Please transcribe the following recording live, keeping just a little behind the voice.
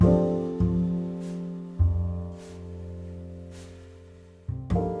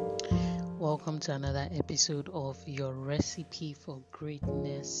welcome to another episode of your Recipe for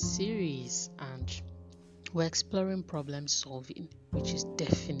Greatness series. And we're exploring problem solving, which is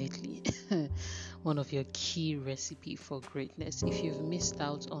definitely one of your key recipe for greatness. If you've missed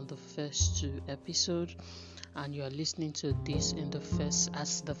out on the first two episodes and you are listening to this in the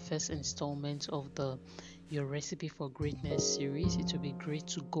first installment of the Your Recipe for Greatness series, it would be great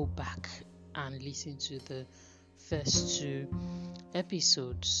to go back and listen to the first two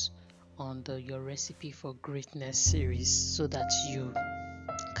episodes on the Your Recipe for Greatness series so that you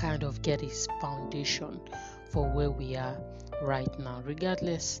kind of get his foundation for where we are right now.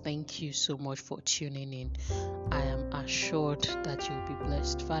 Regardless, thank you so much for tuning in. I am assured that you'll be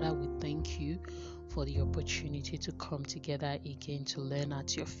blessed. Father, we thank you for the opportunity to come together again to learn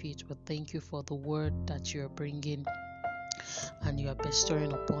at your feet. We thank you for the word that you're bringing and you are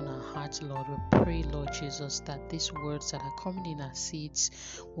bestowing upon our hearts, Lord. We pray, Lord Jesus, that these words that are coming in as seeds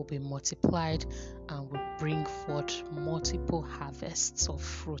will be multiplied and will bring forth multiple harvests of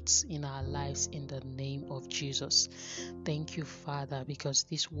fruits in our lives in the name of Jesus. Thank you, Father, because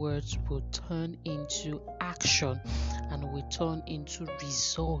these words will turn into action and will turn into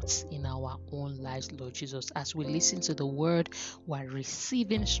results in our own lives, Lord Jesus. As we listen to the word, we're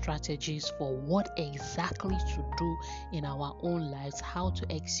receiving strategies for what exactly to do in our own lives, how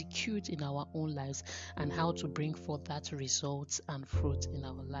to execute in our own lives, and how to bring forth that results and fruit in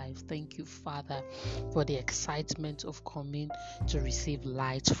our lives. Thank you, Father, for the excitement of coming to receive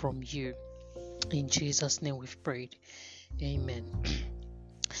light from you. In Jesus' name we've prayed. Amen.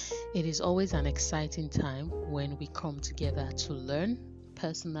 It is always an exciting time when we come together to learn.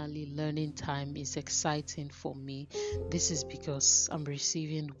 Personally, learning time is exciting for me. This is because I'm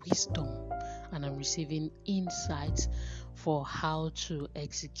receiving wisdom and I'm receiving insight for how to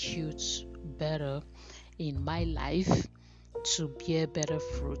execute better in my life, to bear better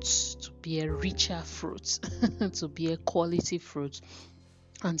fruits, to bear richer fruits, to bear quality fruits,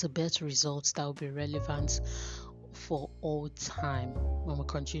 and to bear results that will be relevant for all time when we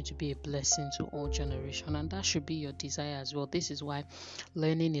continue to be a blessing to all generation. And that should be your desire as well. This is why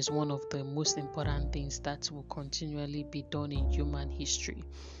learning is one of the most important things that will continually be done in human history.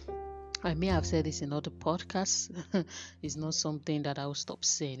 I may have said this in other podcasts. It's not something that I will stop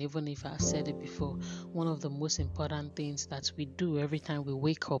saying, even if I've said it before. One of the most important things that we do every time we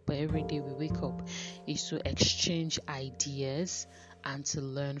wake up, every day we wake up, is to exchange ideas and to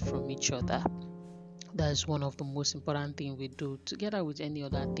learn from each other. That's one of the most important things we do, together with any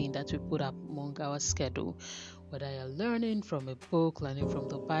other thing that we put up among our schedule. Whether you're learning from a book, learning from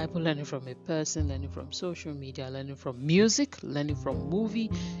the Bible, learning from a person, learning from social media, learning from music, learning from movie,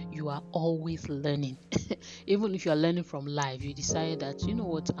 you are always learning. Even if you're learning from life, you decide that, you know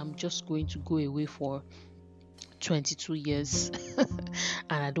what, I'm just going to go away for 22 years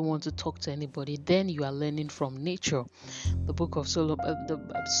and I don't want to talk to anybody, then you are learning from nature. The book of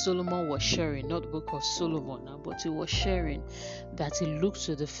Solomon was sharing, not the book of Solomon, but he was sharing that he looked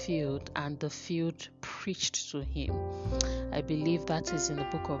to the field and the field preached to him. I believe that is in the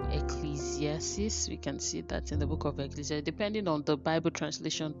book of Ecclesiastes. We can see that in the book of Ecclesiastes, depending on the Bible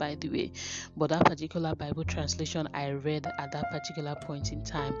translation, by the way. But that particular Bible translation I read at that particular point in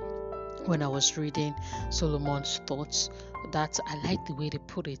time, when I was reading Solomon's thoughts, that I like the way they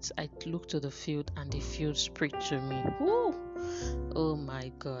put it. I looked to the field and the field preached to me. Woo! Oh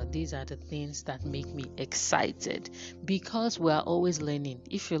my God, these are the things that make me excited, because we are always learning.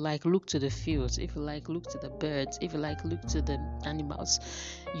 If you like, look to the fields. If you like, look to the birds. If you like, look to the animals.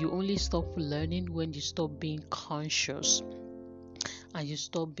 You only stop learning when you stop being conscious and you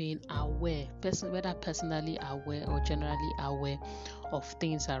stop being aware, whether personally aware or generally aware of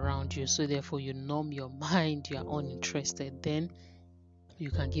things around you. So therefore you numb your mind, you are uninterested. Then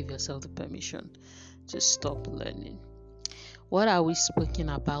you can give yourself the permission to stop learning. What are we speaking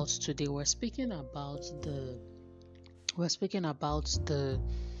about today? We're speaking about the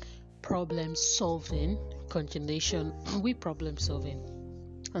problem solving continuation with problem solving.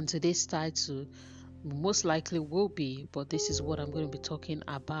 And today's title most likely will be, but this is what I'm going to be talking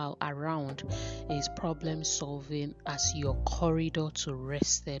about around, is problem solving as your corridor to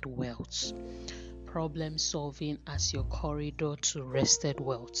rested wealth. Problem solving as your corridor to rested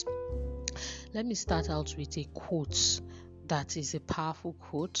wealth. Let me start out with a quote that is a powerful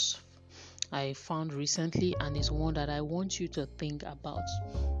quote I found recently, and is one that I want you to think about.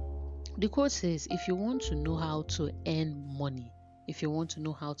 The quote says, if you want to know how to earn money,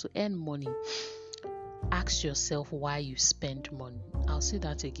 ask yourself why you spend money. I'll say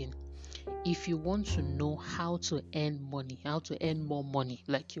that again. if you want to know how to earn money, how to earn more money,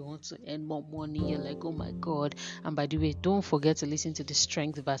 like you want to earn more money, you're like, oh my god. And by the way, don't forget to listen to the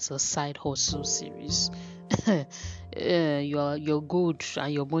Strength versus Side Hustle series. You're good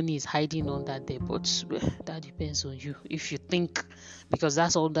and your money is hiding under there, but that depends on you. If you think, because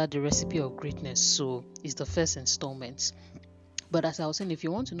that's all that the Recipe of Greatness, so it's the first installment. But as I was saying, if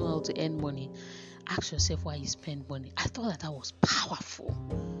you want to know how to earn money, ask yourself why you spend money. I thought that was powerful.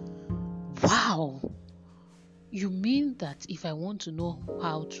 Wow. You mean that if I want to know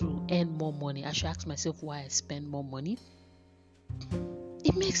how to earn more money, I should ask myself why I spend more money?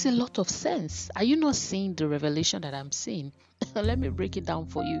 It makes a lot of sense. Are you not seeing the revelation that I'm seeing? Let me break it down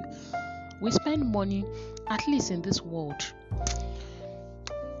for you. We spend money, at least in this world,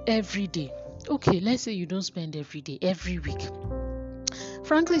 every day. Okay, let's say you don't spend every day, every week.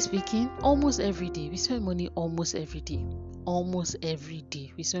 Frankly speaking, almost every day. We spend money almost every day. Almost every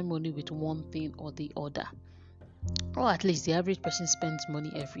day. We spend money with one thing or the other. Or at least the average person spends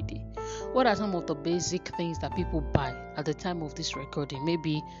money every day. What are some of the basic things that people buy at the time of this recording?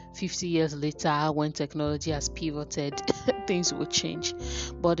 Maybe 50 years later, when technology has pivoted, things will change.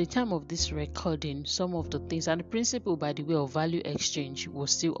 But at the time of this recording, some of the things, and the principle, by the way, of value exchange will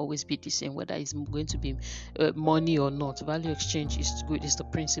still always be the same, whether it's going to be money or not. Value exchange is good, is the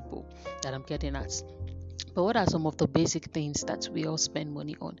principle that I'm getting at. But what are some of the basic things that we all spend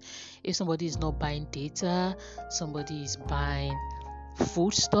money on? If somebody is not buying data, somebody is buying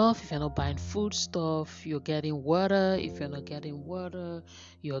food stuff. If you're not buying food stuff, you're getting water. If you're not getting water,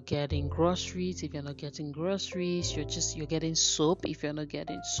 you're getting groceries. If you're not getting groceries, you're getting soap. If you're not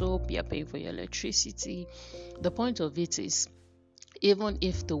getting soap, you're paying for your electricity. The point of it is, even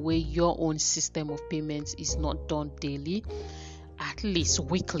if the way your own system of payments is not done daily, at least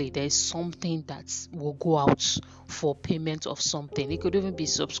weekly, there's something that will go out for payment of something. It could even be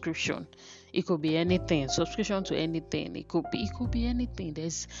subscription. It could be anything. Subscription to anything. It could be anything.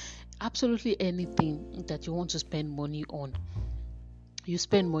 There's absolutely anything that you want to spend money on. You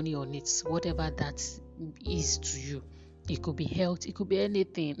spend money on it, whatever that is to you. It could be health. It could be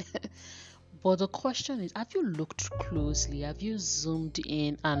anything. But the question is, have you looked closely? Have you zoomed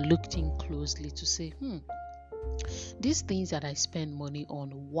in and looked in closely to say, these things that I spend money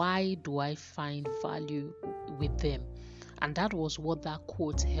on, why do I find value with them? And that was what that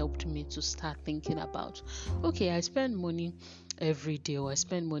quote helped me to start thinking about. Okay, I spend money every day, or I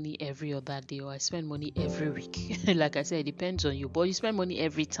spend money every other day, or I spend money every week. Like I said, it depends on you, but you spend money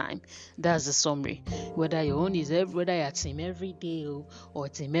every time. That's the summary. Whether your own is whether you're team every day or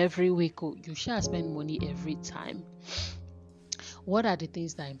team every week, you shall spend money every time. What are the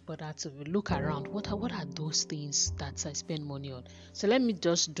things that are important to look around? What are those things that I spend money on? So let me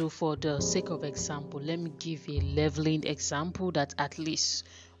just do, for the sake of example, let me give a leveling example that at least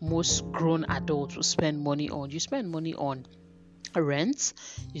most grown adults will spend money on. You spend money on rent,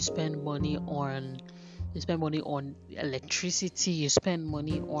 you spend money on electricity, you spend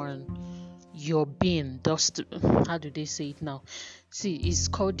money on your bin, dust, how do they say it now? See, it's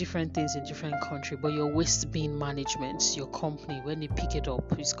called different things in different countries, but your waste bin management, your company, when they pick it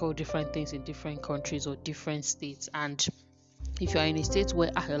up, it's called different things in different countries or different states. And if you are in a state where,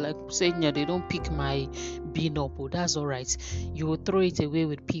 like saying, they don't pick my bin up, that's all right. You will throw it away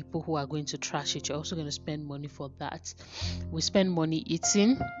with people who are going to trash it. You're also going to spend money for that. We spend money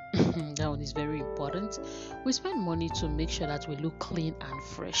eating. That one is very important. We spend money to make sure that we look clean and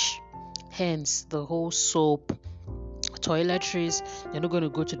fresh. Hence, the whole soap, toiletries. You're not going to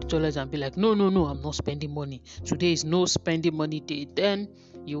go to the toilet and be like, no, I'm not spending money. Today is no spending money day. Then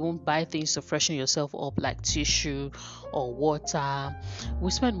you won't buy things to freshen yourself up, like tissue or water.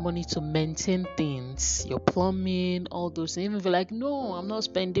 We spend money to maintain things, your plumbing, all those things. Even if you're like, no, I'm not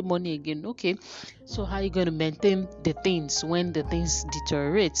spending money again. Okay, so how are you going to maintain the things when the things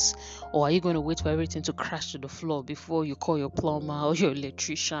deteriorates? Or are you going to wait for everything to crash to the floor before you call your plumber or your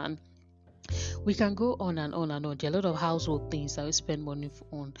electrician? We can go on and on and on. There are a lot of household things that we spend money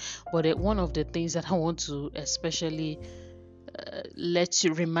on, but one of the things that I want to especially let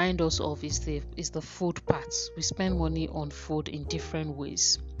you remind us of is the food part. We spend money on food in different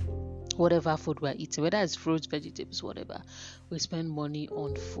ways. Whatever food we're eating, whether it's fruits, vegetables, whatever, we spend money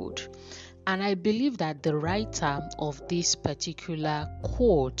on food. And I believe that the writer of this particular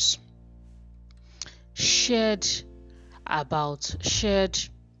quote shared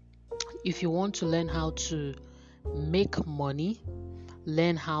if you want to learn how to make money,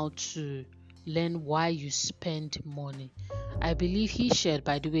 learn why you spend money. I believe he shared,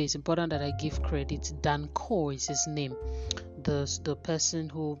 by the way, it's important that I give credit. Dan Koh is his name. The person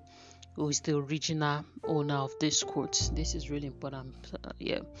who who is the original owner of this quote. This is really important.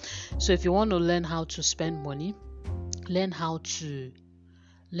 So if you want to learn how to spend money, learn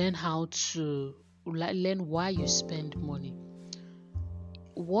why you spend money.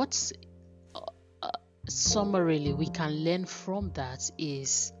 What summarily we can learn from that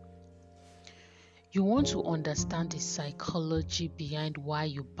is you want to understand the psychology behind why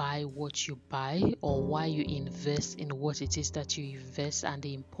you buy what you buy, or why you invest in what it is that you invest, and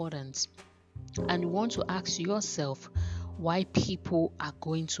the importance. And you want to ask yourself why people are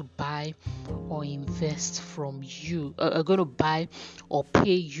going to buy or invest from you, are going to buy or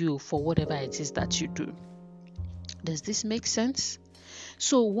pay you for whatever it is that you do. Does this make sense?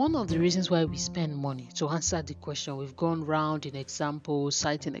 So one of the reasons why we spend money, to answer the question, we've gone round in examples,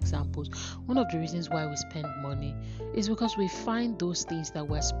 citing examples. One of the reasons why we spend money is because we find those things that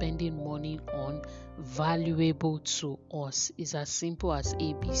we're spending money on valuable to us. It's as simple as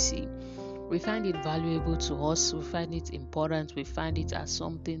ABC. We find it valuable to us, we find it important, we find it as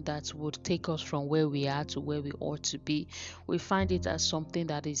something that would take us from where we are to where we ought to be. We find it as something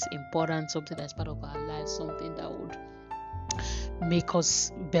that is important, something that's part of our lives, something that would make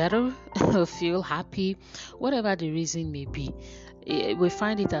us better, feel happy, whatever the reason may be. We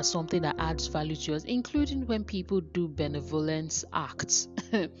find it as something that adds value to us, including when people do benevolence acts.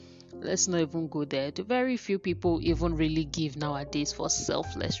 Let's not even go there. Very few people even really give nowadays for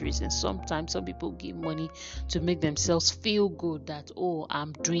selfless reasons. Sometimes some people give money to make themselves feel good that, oh,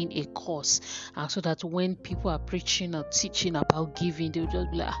 I'm doing a cause. And so that when people are preaching or teaching about giving, they'll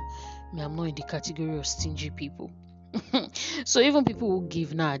just be like, I'm not in the category of stingy people. So even people who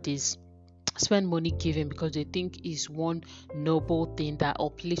give nowadays spend money giving because they think is one noble thing that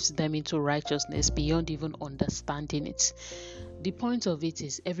uplifts them into righteousness beyond even understanding it. The point of it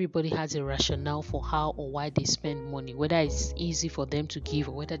is everybody has a rationale for how or why they spend money, whether it's easy for them to give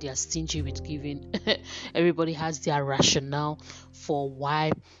or whether they are stingy with giving. Everybody has their rationale for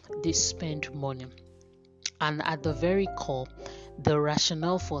why they spend money, and at the very core, the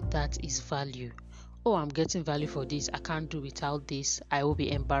rationale for that is value. Oh, I'm getting value for this. I can't do without this. I will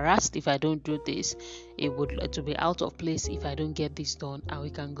be embarrassed if I don't do this. It will be out of place if I don't get this done. And we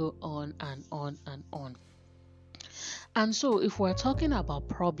can go on and on and on. And so if we're talking about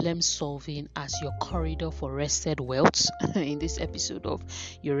problem solving as your corridor for rested wealth in this episode of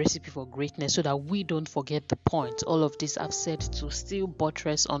Your Recipe for Greatness, so that we don't forget the point, all of this I've said to still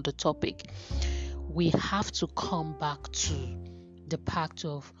buttress on the topic, we have to come back to the fact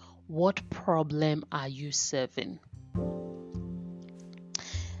of what problem are you serving?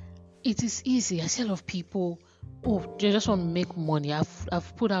 It is easy. I see a lot of people, they just want to make money.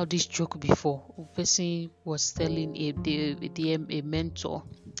 I've put out this joke before. A person was telling a mentor,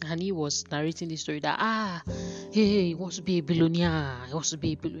 and he was narrating the story that he wants to be a billionaire.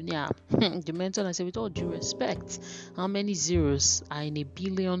 The mentor, I said, with all due respect, how many zeros are in a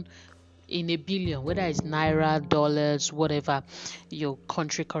billion? In a billion, whether it's naira, dollars, whatever your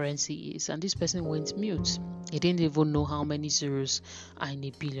country currency is. And this person went mute. He didn't even know how many zeros are in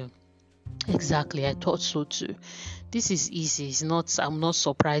a billion. Exactly, I thought so too. This is easy. I'm not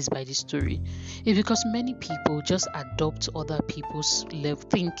surprised by the story. It's because many people just adopt other people's level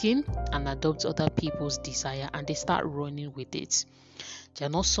thinking and adopt other people's desire, and they start running with it. They're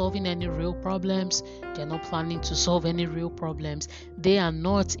not solving any real problems. They're not planning to solve any real problems. They are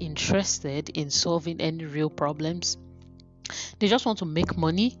not interested in solving any real problems. They just want to make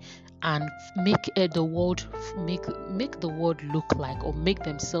money and make the world look like, or make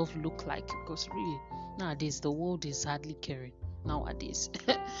themselves look like, because really nowadays the world is hardly caring nowadays.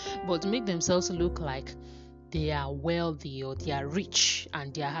 But make themselves look like they are wealthy or they are rich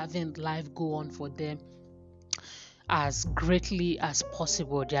and they are having life go on for them as greatly as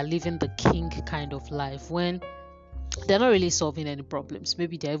possible. They are living the king kind of life when they're not really solving any problems.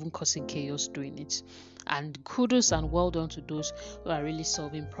 Maybe they're even causing chaos doing it. And kudos and well done to those who are really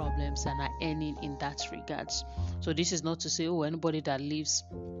solving problems and are earning in that regards. So this is not to say, anybody that lives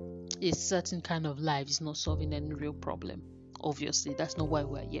a certain kind of life is not solving any real problem. Obviously, that's not why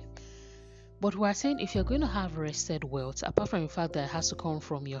we're here. But we're saying if you're going to have rested wealth, apart from the fact that it has to come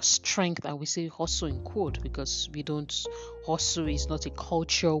from your strength, and we say hustle in quote because we don't, hustle is not a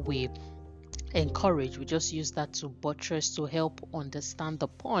culture we encourage. We just use that to buttress, to help understand the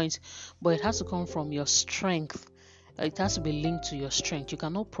point. But it has to come from your strength. It has to be linked to your strength. You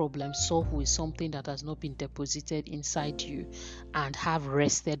cannot problem solve with something that has not been deposited inside you and have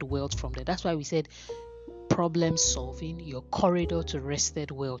rested wealth from there. That's why we said problem solving, your corridor to rested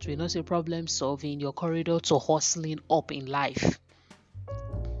wealth. We not say problem solving, your corridor to hustling up in life.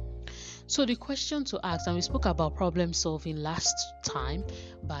 So the question to ask, and we spoke about problem solving last time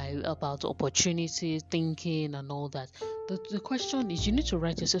about opportunity thinking and all that. The question is, you need to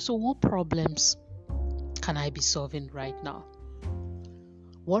write yourself, so what problems can I be solving right now?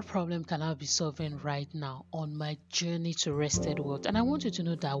 What problem can I be solving right now on my journey to rested wealth? And I want you to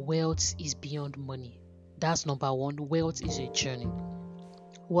know that wealth is beyond money. That's number one. Wealth is a journey.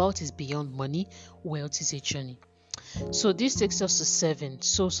 Wealth is beyond money. Wealth is a journey. So this takes us to 7.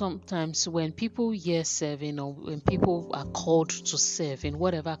 So sometimes when people hear serving, or when people are called to serve in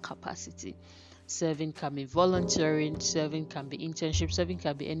whatever capacity, serving can be volunteering, serving can be internship, serving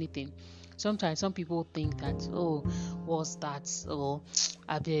can be anything. Sometimes some people think that, oh, what's that? Oh,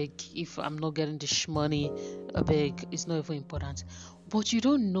 I beg, if I'm not getting this money, I beg, it's not even important. But you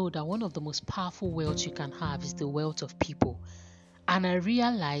don't know that one of the most powerful wealth you can have is the wealth of people. And I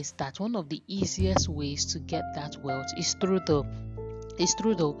realized that one of the easiest ways to get that wealth is through the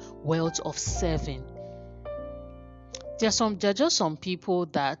wealth of serving. There are just some people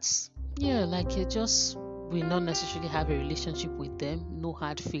that, like you just will not necessarily have a relationship with them, no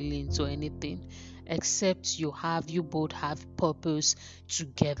hard feelings or anything, except you both have purpose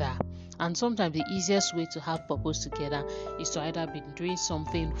together. And sometimes the easiest way to have purpose together is to either be doing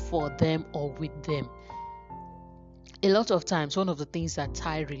something for them or with them. A lot of times, one of the things that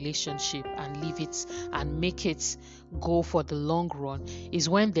tie relationship and leave it and make it go for the long run is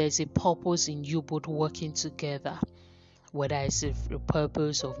when there's a purpose in you both working together. Whether it's a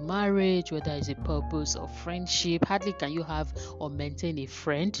purpose of marriage, whether it's a purpose of friendship. Hardly can you have or maintain a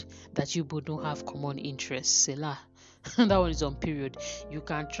friend that you both don't have common interests. That one is on period. You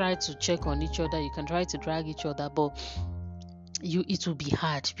can try to check on each other, you can try to drag each other, but it will be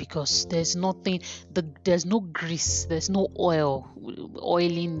hard because there's nothing, there's no grease, there's no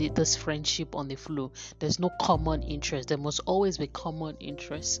oiling this friendship on the flow. There's no common interest. There must always be common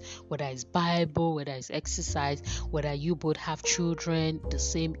interest, whether it's Bible, whether it's exercise, whether you both have children the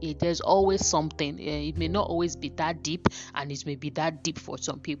same age. There's always something. It may not always be that deep, and it may be that deep for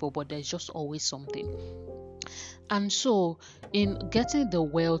some people, but there's just always something. And so in getting the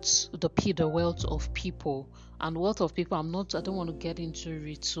wealth of people, and wealth of people, I don't want to get into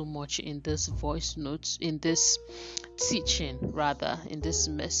it too much in this voice notes, in this teaching, rather, in this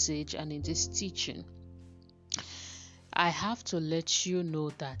message and in this teaching. I have to let you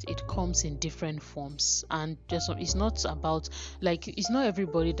know that it comes in different forms, and it's not about, like, it's not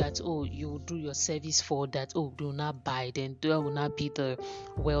everybody that, you do your service for that, do not buy, then that will not be the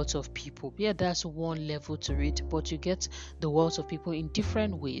wealth of people. Yeah, that's one level to it, but you get the wealth of people in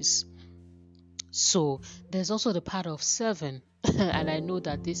different ways. So there's also the part of serving, and I know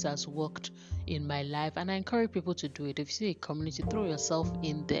that this has worked in my life, and I encourage people to do it. If you see a community, throw yourself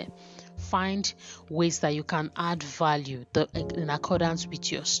in there. Find ways that you can add value in accordance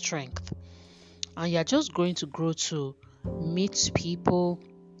with your strength, and you're just going to grow to meet people,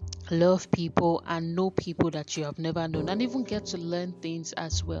 love people, and know people that you have never known, and even get to learn things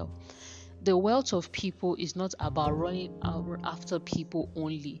as well. The wealth of people is not about running after people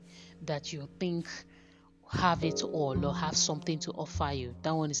only that you think have it all or have something to offer you.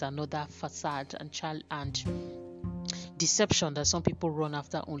 That one is another facade and deception that some people run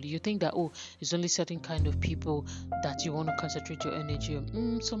after only. You think that, it's only certain kind of people that you want to concentrate your energy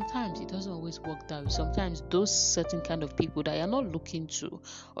on. Sometimes it doesn't always work that way. Sometimes those certain kind of people that you're not looking to,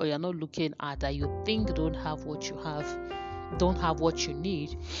 or you're not looking at, that you think don't have what you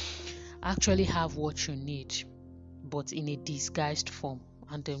need, actually have what you need, but in a disguised form.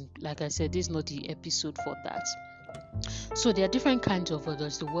 And then, like I said, this is not the episode for that. So there are different kinds of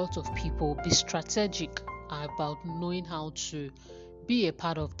others. The wealth of people. Be strategic about knowing how to be a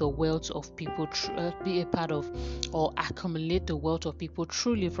part of the wealth of people, be a part of or accumulate the wealth of people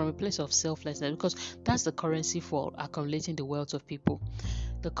truly from a place of selflessness, because that's the currency for accumulating the wealth of people.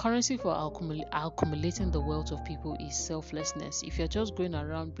 The currency for accumulating the wealth of people is selflessness. If you're just going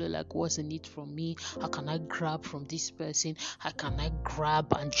around like, what's in it from me? How can I grab from this person? How can I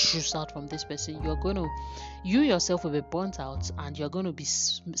grab and juice out from this person? You yourself will be burnt out, and you're going to be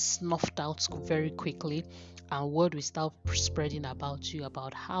snuffed out very quickly. And word will start spreading about you,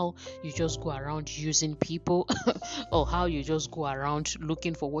 about how you just go around using people or how you just go around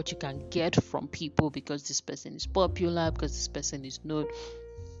looking for what you can get from people because this person is popular, because this person is known.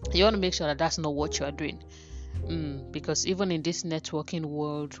 You want to make sure that that's not what you are doing. Because even in this networking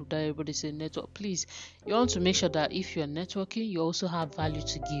world that everybody say network, please, you want to make sure that if you're networking, you also have value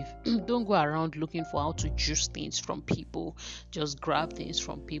to give. Don't go around looking for how to juice things from people, just grab things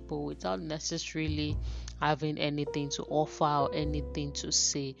from people without necessarily having anything to offer or anything to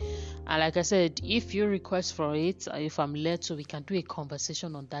say. And like I said, if you request for it, if I'm led to, we can do a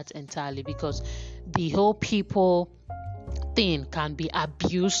conversation on that entirely, because the whole people thing can be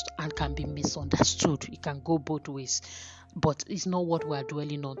abused and can be misunderstood. It can go both ways, but it's not what we're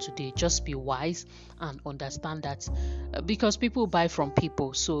dwelling on today. Just be wise and understand that because people buy from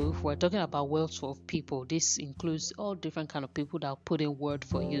people. So if we're talking about wealth of people, this includes all different kind of people that put in word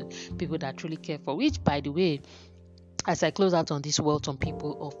for you, people that truly care for, which, by the way, as I close out on this wealth on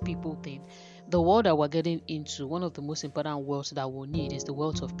people thing, the world that we're getting into, one of the most important wealth that we'll need is the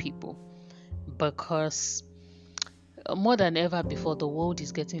wealth of people, because more than ever before, the world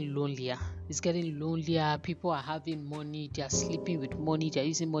is getting lonelier. It's getting lonelier. People are having money. They are sleeping with money. They are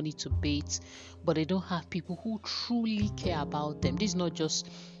using money to bait, but they don't have people who truly care about them. This is not just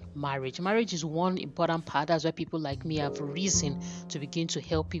marriage. Marriage is one important part. That's why people like me have reason to begin to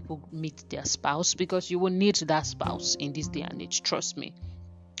help people meet their spouse, because you will need that spouse in this day and age. Trust me.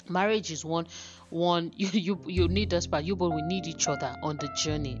 Marriage is one you need us, but you both will need each other on the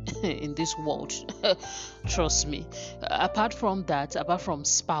journey in this world. Trust me. Apart from that, apart from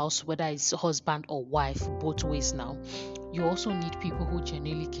spouse, whether it's husband or wife, both ways now, you also need people who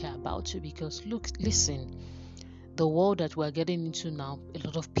genuinely care about you. Because listen, the world that we're getting into now, a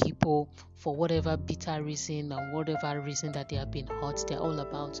lot of people, for whatever bitter reason and whatever reason that they have been hurt, they're all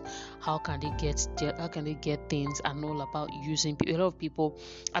about how can they get things, and all about using people. A lot of people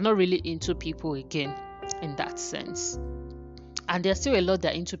are not really into people again in that sense, and there's still a lot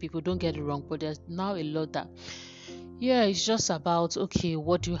that are into people, don't get it wrong, but there's now a lot that it's just about, okay,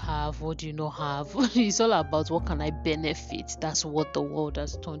 what do you have, what do you not have? It's all about what can I benefit. That's what the world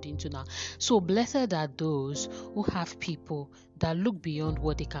has turned into now. So blessed are those who have people that look beyond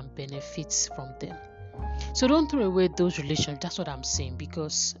what they can benefit from them. So don't throw away those relationships. That's what I'm saying,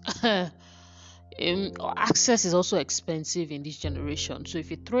 because access is also expensive in this generation. So if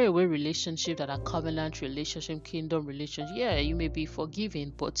you throw away relationships that are covenant relationship, kingdom relationship, you may be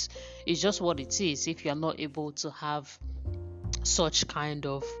forgiven, but it's just what it is. If you're not able to have such kind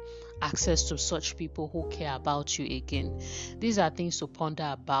of access to such people who care about you again, these are things to ponder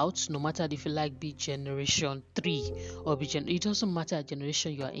about. No matter if you like be generation 3 or it doesn't matter what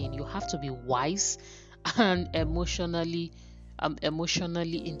generation you are in, you have to be wise and emotionally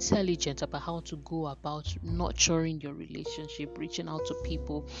intelligent about how to go about nurturing your relationship, reaching out to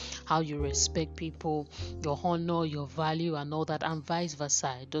people, how you respect people, your honor, your value, and all that, and vice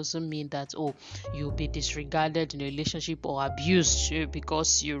versa. It doesn't mean that you'll be disregarded in a relationship or abused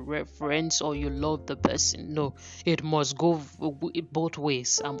because you reference or you love the person. No, it must go both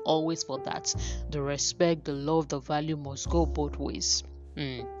ways. I'm always for that. The respect, the love, the value must go both ways.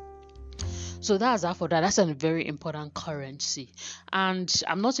 So that's that for that. That's a very important currency. And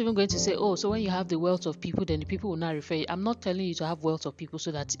I'm not even going to say, so when you have the wealth of people, then the people will not refer you. I'm not telling you to have wealth of people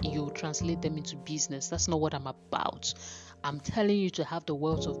so that you translate them into business. That's not what I'm about. I'm telling you to have the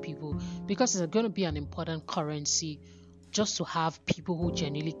wealth of people because it's going to be an important currency, just to have people who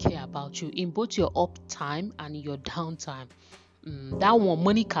genuinely care about you in both your up time and your down time. That one,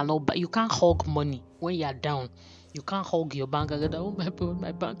 money cannot buy. You can't hug money when you're down. You can't hug your bank account.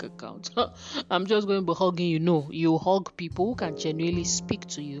 My bank account. I'm just going to be hugging you. No, you hug people who can genuinely speak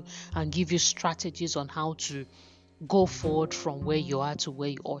to you and give you strategies on how to go forward from where you are to where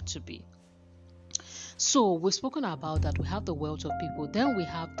you ought to be. So we've spoken about that. We have the wealth of people. Then we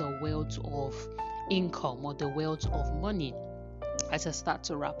have the wealth of income, or the wealth of money, as I start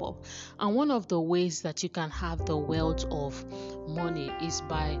to wrap up. And one of the ways that you can have the wealth of money is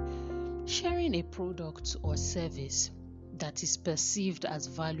by sharing a product or service that is perceived as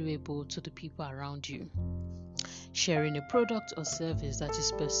valuable to the people around you. Sharing a product or service that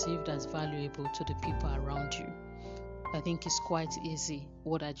is perceived as valuable to the people around you. I think it's quite easy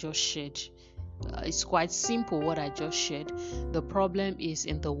what I just shared. It's quite simple what I just shared. The problem is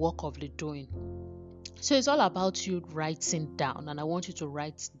in the work of the doing. So it's all about you writing down, and I want you to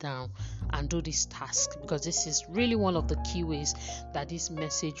write down and do this task, because this is really one of the key ways that this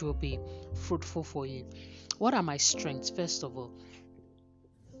message will be fruitful for you. What are my strengths? First of all,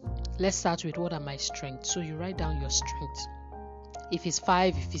 let's start with what are my strengths. So you write down your strengths. If it's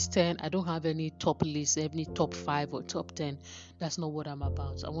 5, if it's 10, I don't have any top list, any top 5 or top 10. That's not what I'm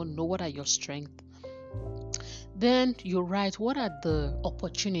about. I want to know what are your strengths. Then you write what are the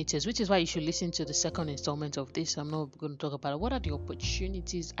opportunities, which is why you should listen to the second installment of this. I'm not going to talk about it. What are the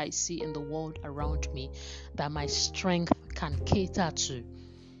opportunities I see in the world around me that my strength can cater to?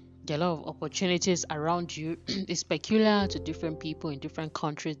 There are a lot of opportunities around you. It's peculiar to different people in different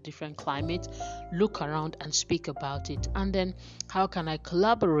countries, different climates. Look around and speak about it. And then, how can I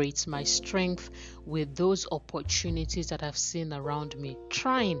collaborate my strength with those opportunities that I've seen around me?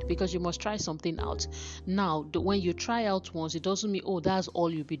 Trying, because you must try something out. Now, when you try out once, it doesn't mean, oh, that's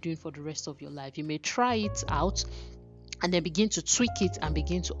all you'll be doing for the rest of your life. You may try it out and then begin to tweak it and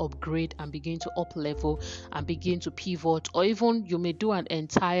begin to upgrade and begin to up level and begin to pivot, or even you may do an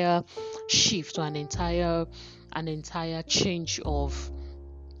entire shift or an entire change of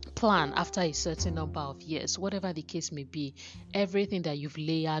plan after a certain number of years. Whatever the case may be, everything that you've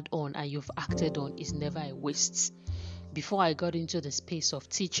layered on and you've acted on is never a waste. Before I got into the space of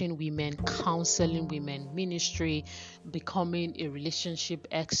teaching women, counseling women, ministry, becoming a relationship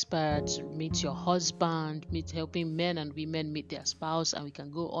expert, meet your husband, helping men and women meet their spouse, and we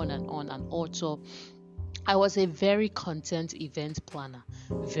can go on and author. I was a very content event planner,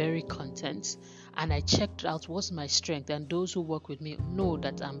 very content, and I checked out what's my strength. And those who work with me know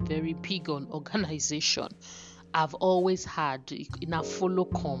that I'm very big on organization. I've always had in a follow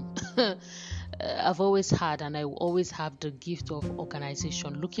come. I've always had, and I will always have, the gift of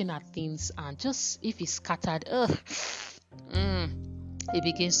organization, looking at things, and just if it's scattered, it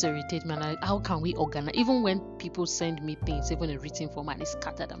begins to irritate me. And how can we organize? Even when people send me things, even a written form, and it's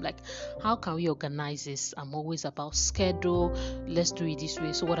scattered, I'm like, how can we organize this? I'm always about schedule. Let's do it this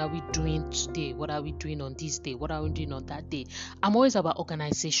way. So what are we doing today? What are we doing on this day? What are we doing on that day? I'm always about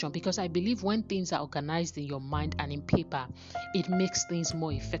organization, because I believe when things are organized in your mind and in paper, it makes things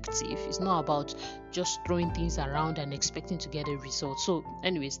more effective. It's not about just throwing things around and expecting to get a result. So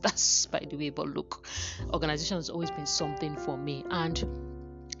anyways, that's by the way. But look, organization has always been something for me. And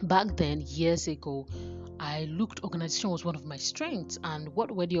back then, years ago, I looked, organization was one of my strengths. And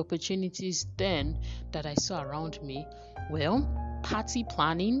what were the opportunities then that I saw around me? Well, party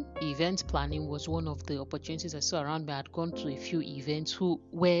planning, event planning was one of the opportunities I saw around me. I had gone to a few events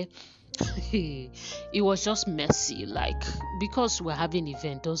where it was just messy. Like, because we're having an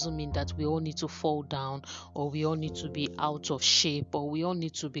event doesn't mean that we all need to fall down, or we all need to be out of shape, or we all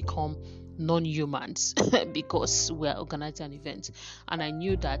need to become non-humans because we're organizing an event. And I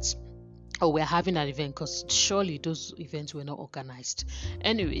knew that we're having an event, because surely those events were not organized.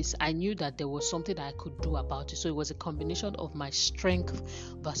 Anyways, I knew that there was something that I could do about it. So it was a combination of my strength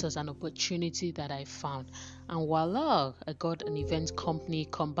versus an opportunity that I found. And voila, I got an event company,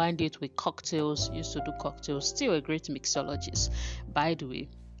 combined it with cocktails, used to do cocktails, still a great mixologist, by the way.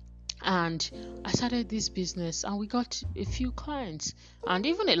 And I started this business, and we got a few clients, and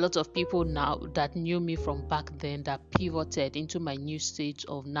even a lot of people now that knew me from back then that pivoted into my new stage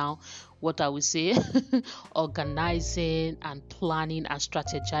of now, what I would say, organizing and planning and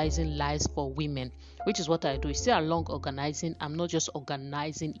strategizing lives for women, which is what I do. It's still along organizing. I'm not just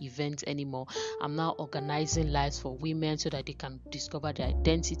organizing events anymore. I'm now organizing lives for women so that they can discover their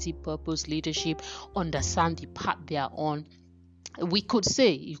identity, purpose, leadership, understand the path they are on. We could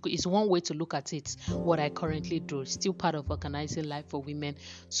say it's one way to look at it. What I currently do is still part of organizing life for women,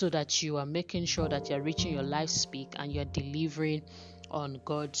 so that you are making sure that you're reaching your life speak and you're delivering on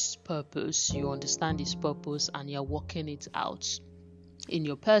God's purpose. You understand His purpose and you're working it out in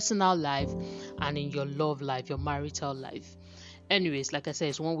your personal life and in your love life, your marital life. Anyways, like I said,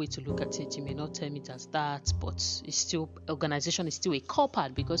 it's one way to look at it. You may not term it as that, but it's still, organization is still a core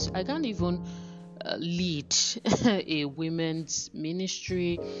part, because I can't even lead a women's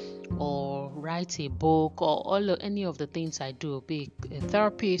ministry or write a book or any of the things I do, be a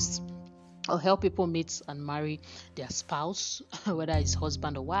therapist or help people meet and marry their spouse, whether it's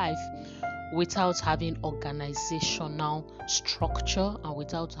husband or wife, without having organizational structure and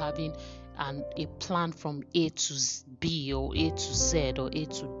without having a plan from A to B or A to Z or A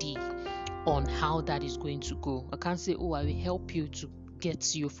to D on how that is going to go. I can't say, oh, I will help you to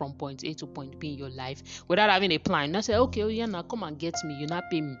get you from point A to point B in your life without having a plan. Not say, okay, yeah, now come and get me. You not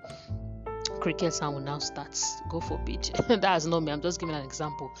pay me. Cricket sound will now start. Go forbid. That's not me. I'm just giving an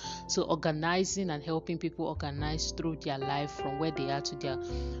example. So organizing and helping people organize through their life from where they are to their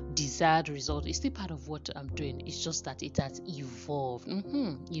desired result is still part of what I'm doing. It's just that it has evolved.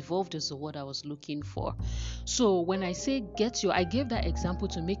 Evolved is the word I was looking for. So when I say I gave that example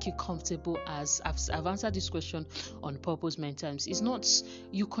to make you comfortable, as I've answered this question on purpose many times. It's not,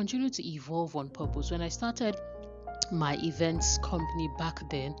 you continue to evolve on purpose. When I started my events company back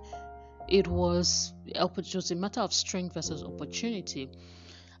then, it was a matter of strength versus opportunity.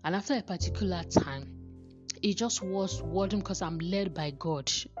 And after a particular time, it just wasn't, because I'm led by God,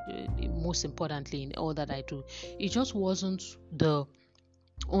 most importantly in all that I do. It just wasn't the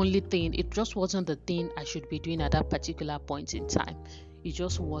only thing. It just wasn't the thing I should be doing at that particular point in time. It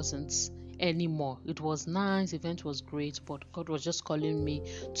just wasn't anymore. It was nice, event was great, but God was just calling me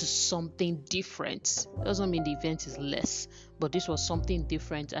to something different. Doesn't mean the event is less, but this was something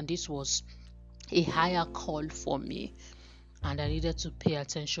different, and this was a higher call for me, and I needed to pay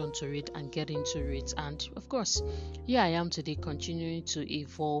attention to it and get into it. And of course, here I am today, continuing to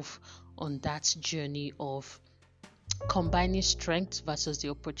evolve on that journey of combining strength versus the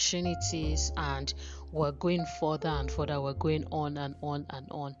opportunities, and we're going further and further. We're going on and on and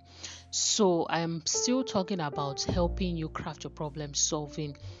on. So I'm still talking about helping you craft your problem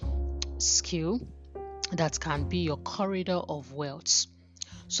solving skill that can be your corridor of wealth.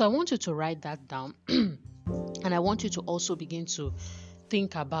 So I want you to write that down and I want you to also begin to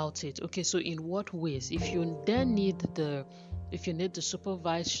think about it. Okay, so in what ways, if you need the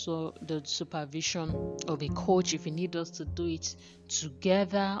supervision of a coach, if you need us to do it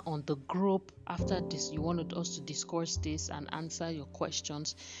together on the group, after this you wanted us to discuss this and answer your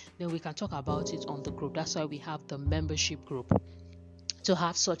questions, then we can talk about it on the group. That's why we have the membership group, to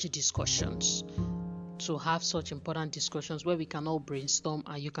have such discussions, to have such important discussions where we can all brainstorm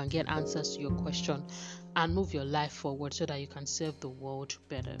and you can get answers to your question and move your life forward so that you can serve the world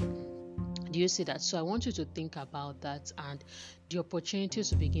better. Do you see that? So I want you to think about that, and the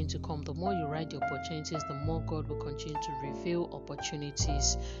opportunities will begin to come. The more you write the opportunities, the more God will continue to reveal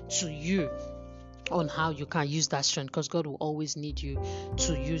opportunities to you on how you can use that strength, because God will always need you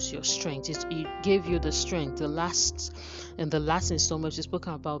to use your strength. He gave you the strength. In the last installment, we spoke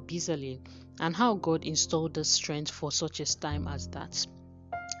about Bezalel and how God installed the strength for such a time as that.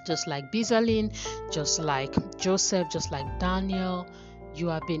 Just like Bezalel, just like Joseph, just like Daniel, you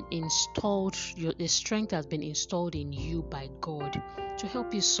have been installed, the strength has been installed in you by God to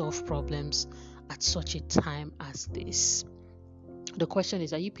help you solve problems at such a time as this. The question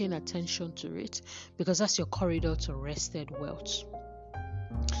is, are you paying attention to it? Because that's your corridor to wrested wealth.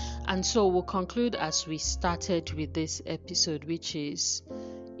 And so we'll conclude as we started with this episode, which is,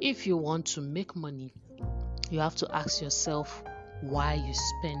 if you want to make money, you have to ask yourself why you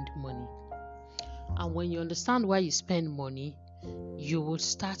spend money. And when you understand why you spend money, you will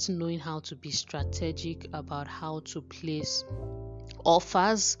start knowing how to be strategic about how to place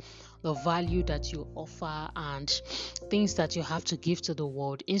offers, the value that you offer, and things that you have to give to the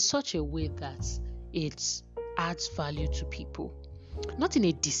world in such a way that it adds value to people. Not in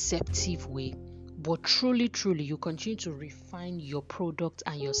a deceptive way, but truly you continue to refine your product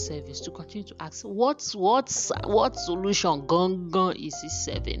and your service, to continue to ask what solution is it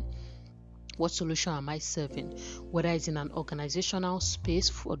serving? What solution am I serving? Whether it's in an organizational space,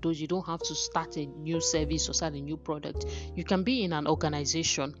 for those, you don't have to start a new service or start a new product. You can be in an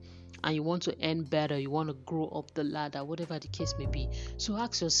organization and you want to earn better, you want to grow up the ladder, whatever the case may be. So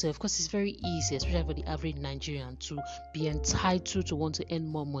ask yourself, because it's very easy, especially for the average Nigerian, to be entitled to want to earn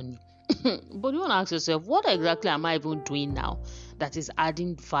more money. But you want to ask yourself, what exactly am I even doing now that is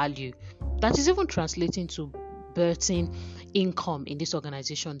adding value, that is even translating to birthing income in this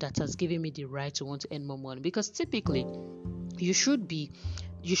organization, that has given me the right to want to earn more money? Because typically you should be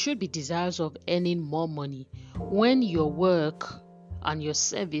desirous of earning more money when your work and your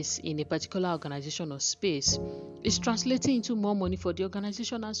service in a particular organization or space is translating into more money for the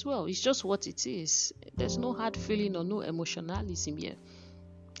organization as well. It's just what it is. There's no hard feeling or no emotionalism here.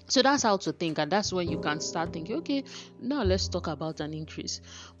 So that's how to think, and that's when you can start thinking, okay, now let's talk about an increase.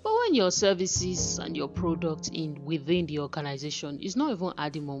 But when your services and your product within the organization is not even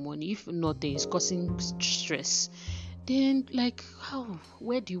adding more money, if nothing, is causing stress, then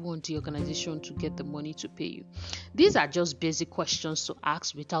where do you want the organization to get the money to pay you? These are just basic questions to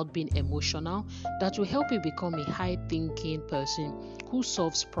ask without being emotional, that will help you become a high thinking person who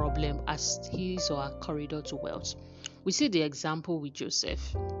solves problem as his or her corridor to wealth. We see the example with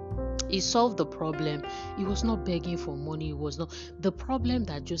Joseph. He solved the problem. He was not begging for money. It was not the problem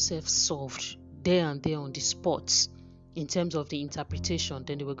that Joseph solved there and there on the spot. In terms of the interpretation,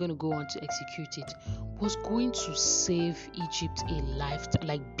 then they were going to go on to execute it, was going to save Egypt a lifetime,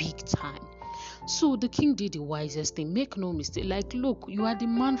 like big time. So the king did the wisest thing. Make no mistake. Look, you are the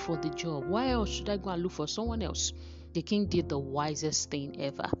man for the job. Why else should I go and look for someone else? The king did the wisest thing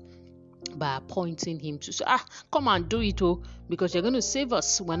ever by appointing him to say, come and do it, because you're going to save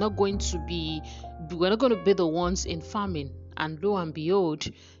us. We're not going to be the ones in famine. And lo and behold,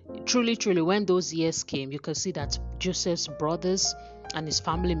 truly, when those years came, you can see that Joseph's brothers and his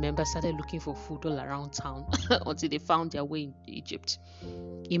family members started looking for food all around town until they found their way in Egypt.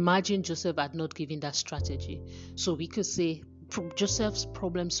 Imagine Joseph had not given that strategy. So we could say Joseph's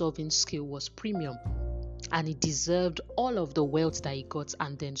problem-solving skill was premium, and he deserved all of the wealth that he got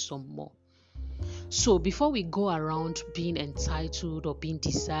and then some more. So before we go around being entitled or being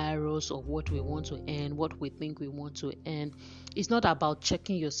desirous of what we want to earn, what we think we want to earn, it's not about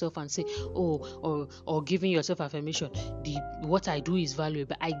checking yourself and say, or giving yourself affirmation. What I do is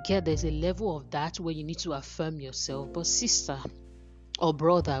valuable. I get there's a level of that where you need to affirm yourself. But sister or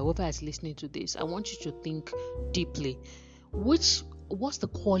brother, whoever is listening to this, I want you to think deeply. What's the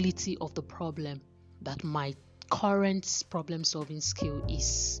quality of the problem that my current problem solving skill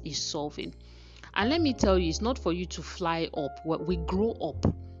is solving? And let me tell you, it's not for you to fly up. We grow up,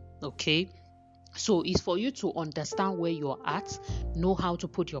 okay? So it's for you to understand where you're at, know how to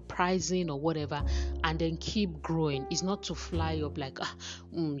put your pricing or whatever, and then keep growing. It's not to fly up like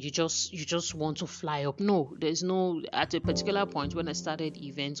you just want to fly up. No, there's no. At a particular point when I started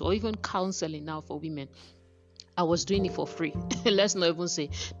events or even counseling now for women, I was doing it for free. Let's not even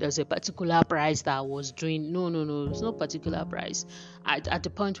say there's a particular price that I was doing. No. There's no particular price. At the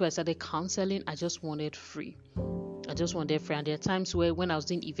point where I started counseling, I just wanted free. And there are times where when I was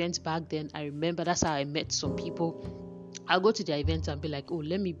doing events back then, I remember that's how I met some people. I'll go to their event and be like, oh,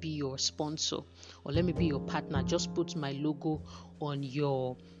 let me be your sponsor or let me be your partner. Just put my logo on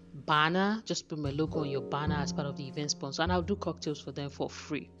your banner. Just put my logo on your banner as part of the event sponsor. And I'll do cocktails for them for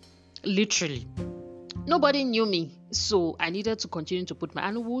free. Literally. Nobody knew me, so I needed to continue to put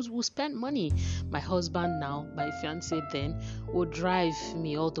and we'll spend money. My husband now, my fiance then, will drive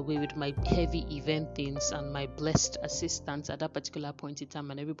me all the way with my heavy event things and my blessed assistants at that particular point in time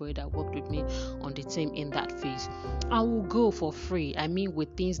and everybody that worked with me on the team in that phase. I will go for free. I mean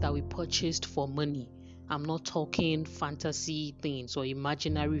with things that we purchased for money. I'm not talking fantasy things or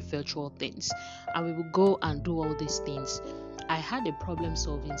imaginary virtual things. And we will go and do all these things. I had a problem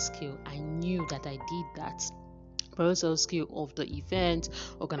solving skill. I knew that I did that. Problem solving skill of the event,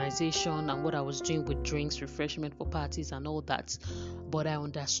 organization, and what I was doing with drinks, refreshment for parties, and all that. But I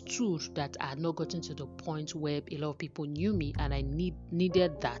understood that I had not gotten to the point where a lot of people knew me, and I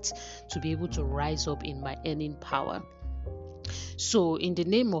needed that to be able to rise up in my earning power. So, in the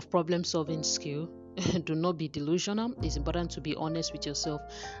name of problem solving skill, do not be delusional. It's important to be honest with yourself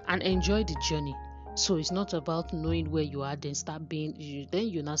and enjoy the journey. So it's not about knowing where you are, then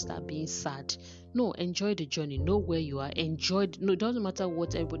you now start being sad. No, enjoy the journey. Know where you are. No, it doesn't matter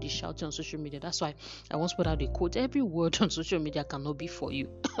what everybody's shouting on social media. That's why I once put out a quote. Every word on social media cannot be for you.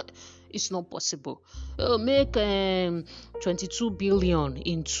 It's not possible. Make 22 billion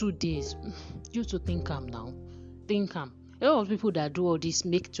in 2 days. You to think calm now. Think calm. A lot of people that do all this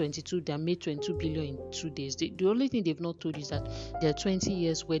made 22 billion in 2 days. The only thing they've not told you is that there are 20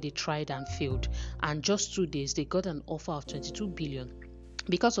 years where they tried and failed, and just 2 days they got an offer of 22 billion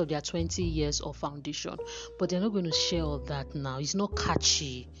because of their 20 years of foundation. But they're not going to share all that now. It's not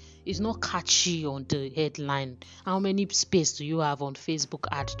catchy. It's not catchy on the headline. How many space do you have on Facebook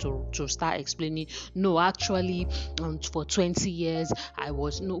ad to start explaining? No, actually, for 20 years I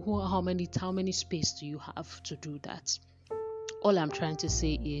was how many space do you have to do that? All I'm trying to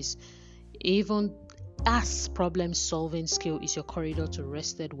say is, even as problem solving skill is your corridor to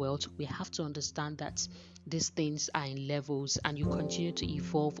rested wealth, we have to understand that these things are in levels and you continue to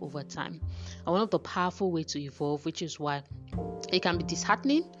evolve over time. And one of the powerful ways to evolve, which is why it can be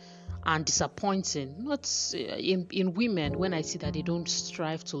disheartening and disappointing, not in women, when I see that they don't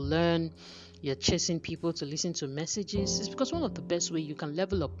strive to learn, you're chasing people to listen to messages. It's because one of the best way you can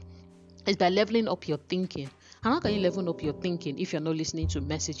level up is by leveling up your thinking. And how can you level up your thinking if you're not listening to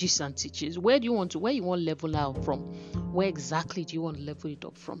messages and teachings? Where you want to level out from? Where exactly do you want to level it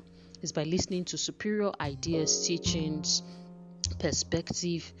up from? It's by listening to superior ideas, teachings,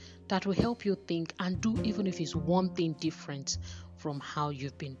 perspective that will help you think and do, even if it's one thing different from how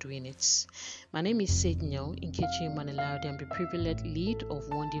you've been doing it. My name is Sednyo Nkechi Manilaude. I'm the privileged lead of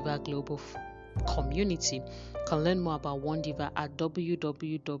One Diva Global Community. You can learn more about One Diva at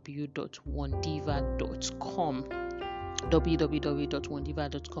www.onediva.com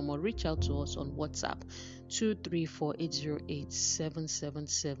www.onediva.com, or reach out to us on WhatsApp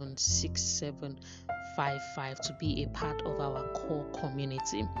 234-808-777-6755 to be a part of our core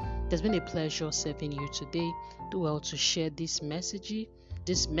community. It's been a pleasure serving you today. Do well to share this message.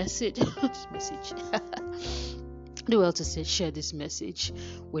 Do well to share this message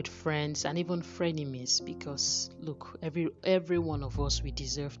with friends and even frenemies, because look, every one of us, we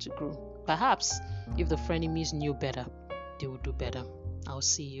deserve to grow. Perhaps if the frenemies knew better, they would do better. I'll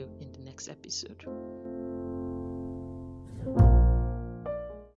see you in the next episode.